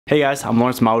Hey guys, I'm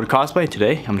Lorentz from iWood Cosplay.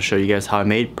 Today I'm going to show you guys how I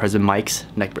made President Mike's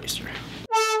neck bracer.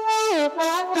 We're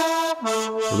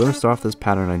going to start off this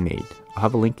pattern I made. I'll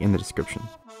have a link in the description.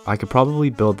 I could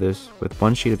probably build this with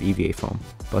one sheet of EVA foam,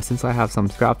 but since I have some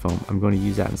scrap foam, I'm going to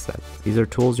use that instead. These are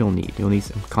tools you'll need. You'll need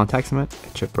some contact cement,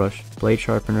 a chip brush, blade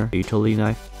sharpener, a utility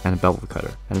knife, and a bevel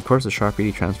cutter, and of course a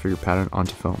Sharpie to transfer your pattern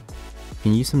onto foam. You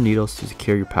can use some needles to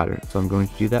secure your pattern, so I'm going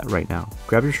to do that right now.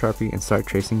 Grab your Sharpie and start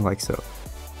tracing like so.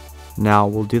 Now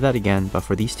we'll do that again, but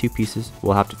for these two pieces,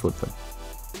 we'll have to flip them.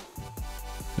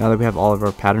 Now that we have all of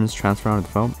our patterns transferred onto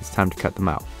the foam, it's time to cut them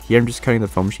out. Here I'm just cutting the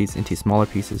foam sheets into smaller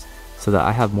pieces so that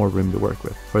I have more room to work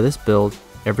with. For this build,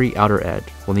 every outer edge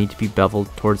will need to be beveled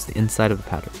towards the inside of the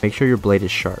pattern. Make sure your blade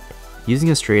is sharp. Using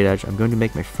a straight edge, I'm going to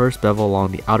make my first bevel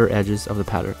along the outer edges of the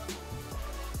pattern.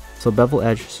 So bevel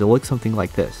edge should look something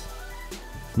like this.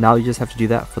 Now you just have to do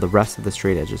that for the rest of the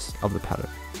straight edges of the pattern.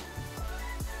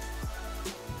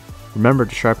 Remember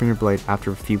to sharpen your blade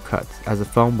after a few cuts, as the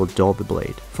foam will dull the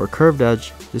blade. For a curved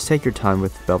edge, just take your time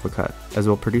with the bevel cut, as it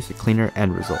will produce a cleaner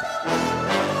end result.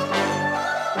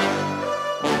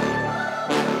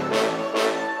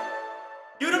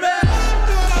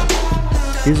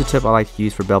 Here's a tip I like to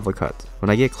use for bevel cuts. When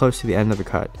I get close to the end of the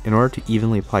cut, in order to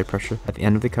evenly apply pressure at the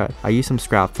end of the cut, I use some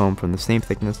scrap foam from the same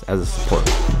thickness as a support.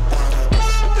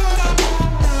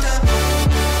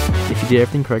 If you did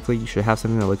everything correctly, you should have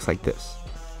something that looks like this.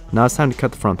 Now it's time to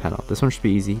cut the front panel. This one should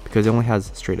be easy because it only has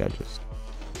straight edges.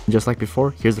 And just like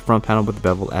before, here's the front panel with the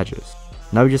beveled edges.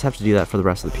 Now we just have to do that for the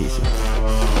rest of the pieces.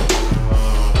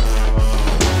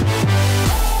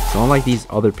 So unlike these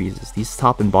other pieces, these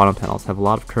top and bottom panels have a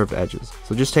lot of curved edges,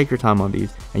 so just take your time on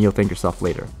these and you'll thank yourself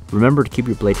later. Remember to keep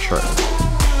your blade sharp.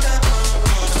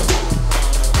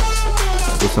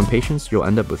 With some patience, you'll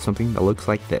end up with something that looks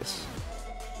like this.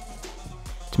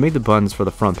 To make the buttons for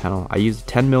the front panel, I used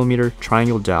a 10mm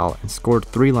triangle dowel and scored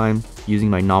 3 lines using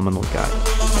my Nominal guide.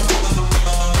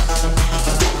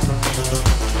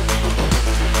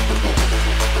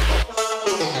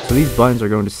 So these buttons are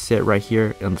going to sit right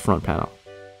here in the front panel.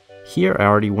 Here I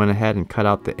already went ahead and cut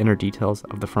out the inner details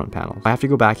of the front panel. I have to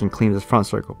go back and clean this front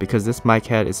circle because this mic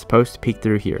head is supposed to peek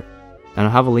through here, and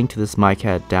I'll have a link to this mic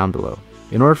head down below.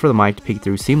 In order for the mic to peek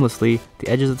through seamlessly, the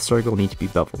edges of the circle need to be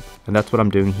beveled, and that's what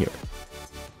I'm doing here.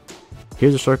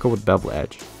 Here's a circle with bevel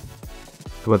edge.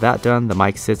 So with that done, the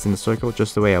mic sits in the circle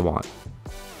just the way I want.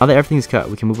 Now that everything is cut,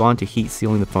 we can move on to heat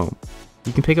sealing the foam.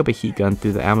 You can pick up a heat gun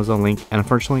through the Amazon link, and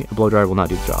unfortunately a blow dryer will not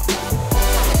do the job.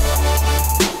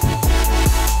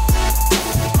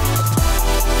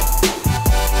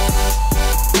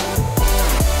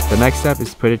 The next step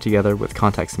is to put it together with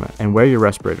contact cement and wear your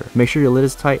respirator. Make sure your lid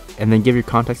is tight and then give your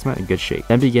contact cement a good shake.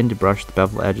 Then begin to brush the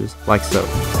bevel edges like so.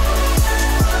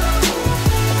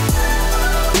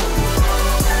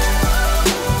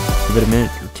 Give it a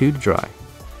minute or two to dry.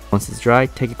 Once it's dry,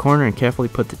 take a corner and carefully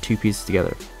put the two pieces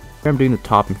together. Here I'm doing the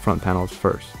top and front panels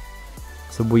first.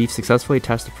 So we've successfully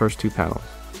attached the first two panels.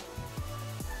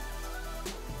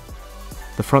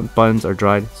 The front buttons are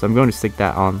dried, so I'm going to stick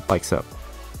that on like so.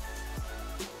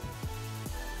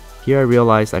 Here I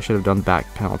realized I should have done the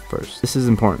back panel first. This is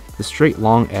important. The straight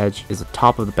long edge is the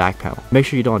top of the back panel. Make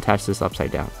sure you don't attach this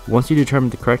upside down. Once you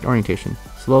determine the correct orientation,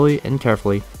 slowly and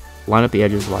carefully line up the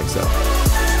edges like so.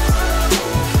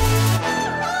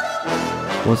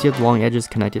 Once you have the long edges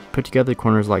connected, put together the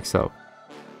corners like so.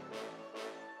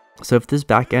 So if this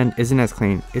back end isn't as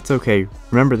clean, it's okay.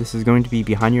 Remember, this is going to be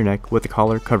behind your neck with the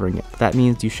collar covering it. That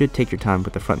means you should take your time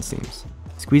with the front seams.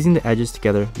 Squeezing the edges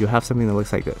together, you'll have something that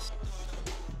looks like this.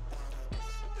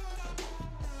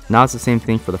 Now it's the same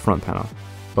thing for the front panel.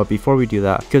 But before we do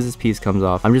that, because this piece comes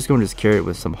off, I'm just going to secure it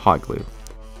with some hot glue.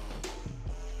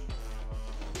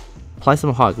 Apply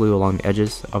some hot glue along the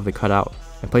edges of the cutout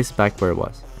and place it back where it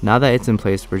was. Now that it's in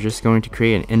place, we're just going to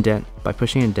create an indent by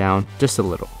pushing it down just a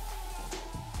little.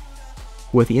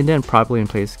 With the indent properly in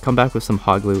place, come back with some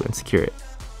hot glue and secure it.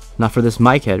 Now for this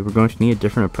mic head, we're going to need a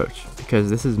different approach because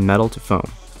this is metal to foam.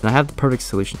 And I have the perfect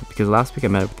solution because last week I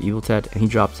met up with Evil Ted and he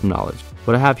dropped some knowledge.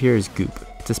 What I have here is goop.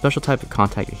 It's a special type of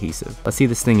contact adhesive. Let's see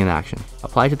this thing in action.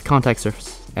 Apply it to the contact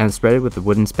surface and spread it with a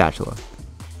wooden spatula.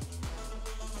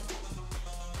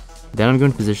 Then I'm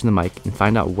going to position the mic and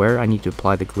find out where I need to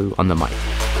apply the glue on the mic.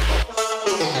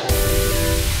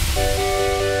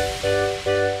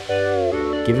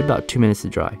 Give it about 2 minutes to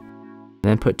dry, and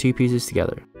then put two pieces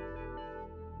together.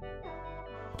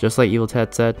 Just like Evil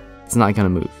Ted said, it's not going to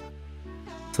move.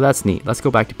 So that's neat. Let's go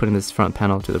back to putting this front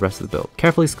panel to the rest of the build.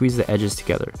 Carefully squeeze the edges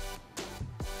together.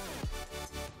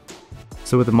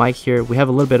 So with the mic here, we have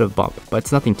a little bit of bump, but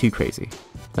it's nothing too crazy.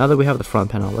 Now that we have the front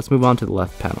panel, let's move on to the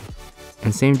left panel.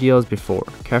 And same deal as before,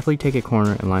 carefully take a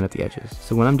corner and line up the edges.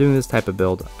 So when I'm doing this type of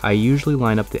build, I usually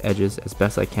line up the edges as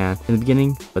best I can in the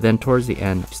beginning, but then towards the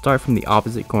end, start from the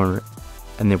opposite corner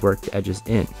and then work the edges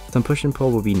in. Some push and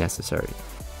pull will be necessary.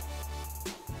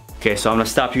 Okay, so I'm gonna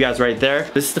stop you guys right there.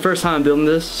 This is the first time I'm building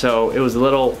this, so it was a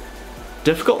little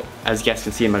difficult. As you guys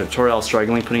can see in my tutorial, I was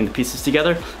struggling putting the pieces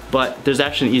together, but there's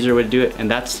actually an easier way to do it, and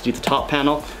that's to do the top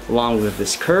panel along with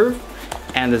this curve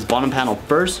and this bottom panel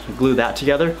first, glue that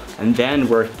together, and then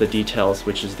work the details,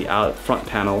 which is the front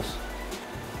panels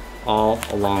all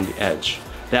along the edge.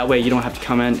 That way you don't have to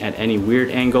come in at any weird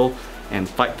angle and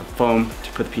fight the foam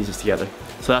to put the pieces together.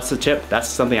 So that's the tip. That's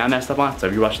something I messed up on. So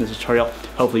if you're watching this tutorial,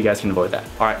 hopefully you guys can avoid that.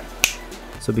 All right.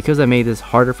 So because I made this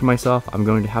harder for myself, I'm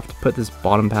going to have to put this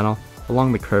bottom panel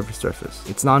along the curved surface.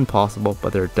 It's not impossible,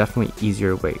 but there are definitely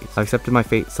easier ways. I accepted my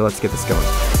fate, so let's get this going.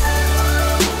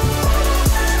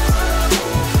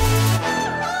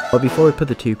 But before we put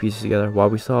the two pieces together, while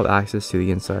we still have access to the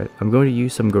inside, I'm going to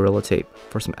use some Gorilla Tape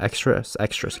for some extra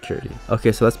security.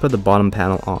 Okay, so let's put the bottom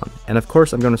panel on. And of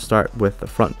course, I'm going to start with the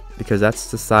front because that's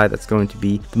the side that's going to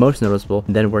be the most noticeable,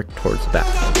 and then work towards the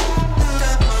back.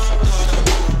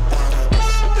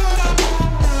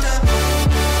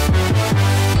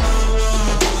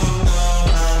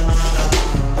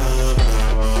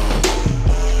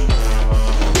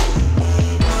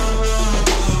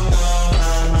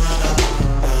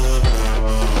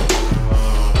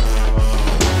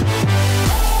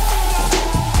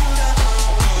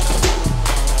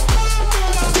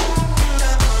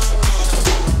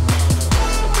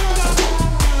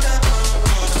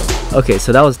 Okay,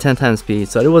 so that was 10 times speed,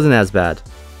 so it wasn't as bad.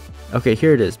 Okay,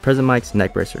 here it is, Present Mike's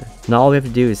neck bracer. Now all we have to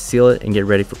do is seal it and get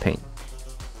ready for paint.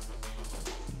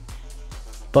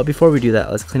 But before we do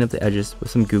that, let's clean up the edges with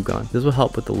some Goo Gone. This will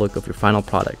help with the look of your final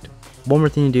product. One more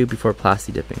thing to do before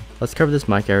Plastidipping. Let's cover this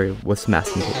mic area with some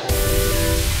masking tape.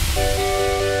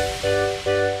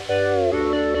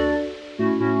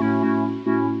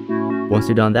 Once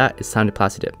you're done that, it's time to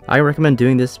Plastidip. I recommend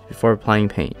doing this before applying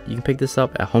paint. You can pick this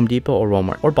up at Home Depot or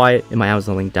Walmart, or buy it in my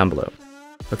Amazon link down below.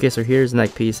 Okay, so here's the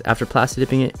neck piece after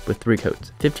Plastidipping it with 3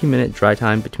 coats. 15-minute dry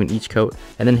time between each coat,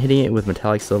 and then hitting it with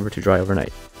metallic silver to dry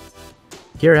overnight.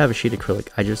 Here I have a sheet acrylic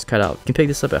I just cut out. You can pick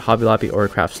this up at Hobby Lobby or a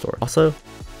craft store. Also,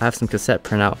 I have some cassette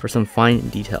printout for some fine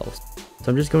details. So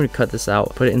I'm just going to cut this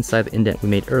out, put it inside the indent we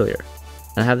made earlier.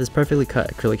 And I have this perfectly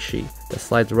cut acrylic sheet that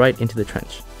slides right into the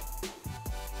trench.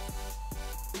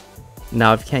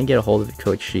 Now if you can't get a hold of the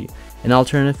acrylic sheet, an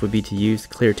alternative would be to use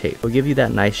clear tape. It'll give you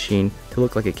that nice sheen to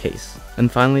look like a case. And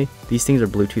finally, these things are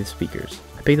Bluetooth speakers.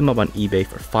 I picked them up on eBay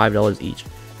for $5 each,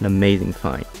 an amazing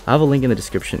find. I have a link in the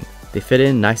description. They fit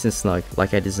in nice and snug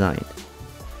like I designed.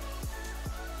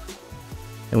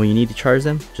 And when you need to charge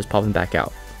them, just pop them back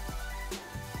out.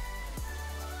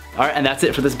 Alright, and that's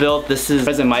it for this build. This is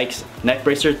Present Mike's neck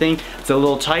bracer thing. It's a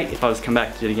little tight. If I was to come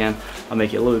back to it again, I'll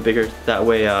make it a little bit bigger. That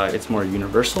way it's more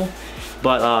universal.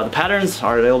 But the patterns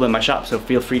are available in my shop, so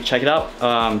feel free to check it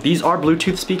out. These are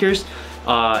Bluetooth speakers.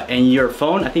 And your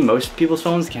phone, I think most people's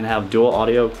phones can have dual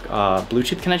audio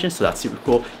Bluetooth connection, so that's super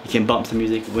cool. You can bump some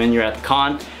music when you're at the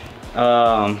con.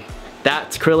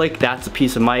 That's acrylic, that's a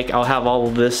piece of mic. I'll have all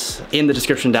of this in the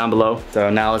description down below. So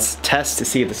now let's test to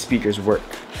see if the speakers work.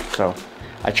 So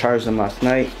I charged them last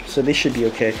night, so they should be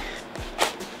okay.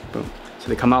 Boom. So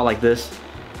they come out like this.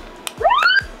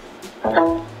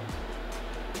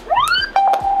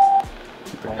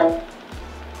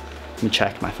 Let me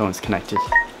check, my phone's connected.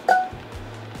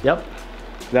 Yep,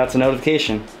 that's a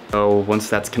notification. So once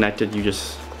that's connected, you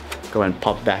just go ahead and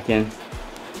pop it back in.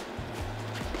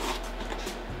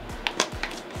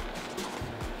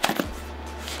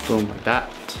 Boom, like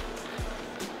that.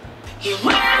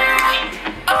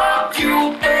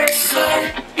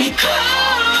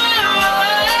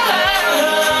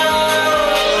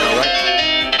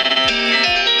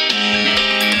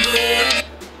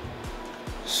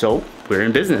 So we're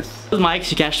in business. Those mics,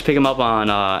 you can actually pick them up on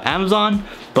Amazon,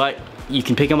 but you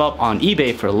can pick them up on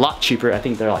eBay for a lot cheaper. I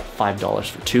think they're like $5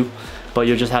 for 2, but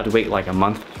you'll just have to wait like a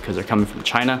month because they're coming from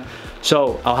China.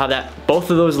 So I'll have both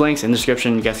of those links in the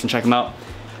description. You guys can check them out.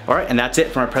 All right, and that's it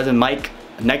for my Present Mike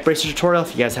neck bracer tutorial.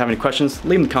 If you guys have any questions,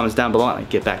 leave them in the comments down below and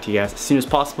I'll get back to you guys as soon as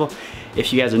possible.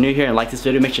 If you guys are new here and like this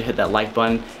video, make sure to hit that like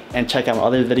button and check out my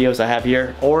other videos I have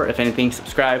here, or if anything,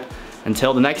 subscribe.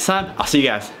 Until the next time, I'll see you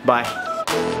guys. Bye.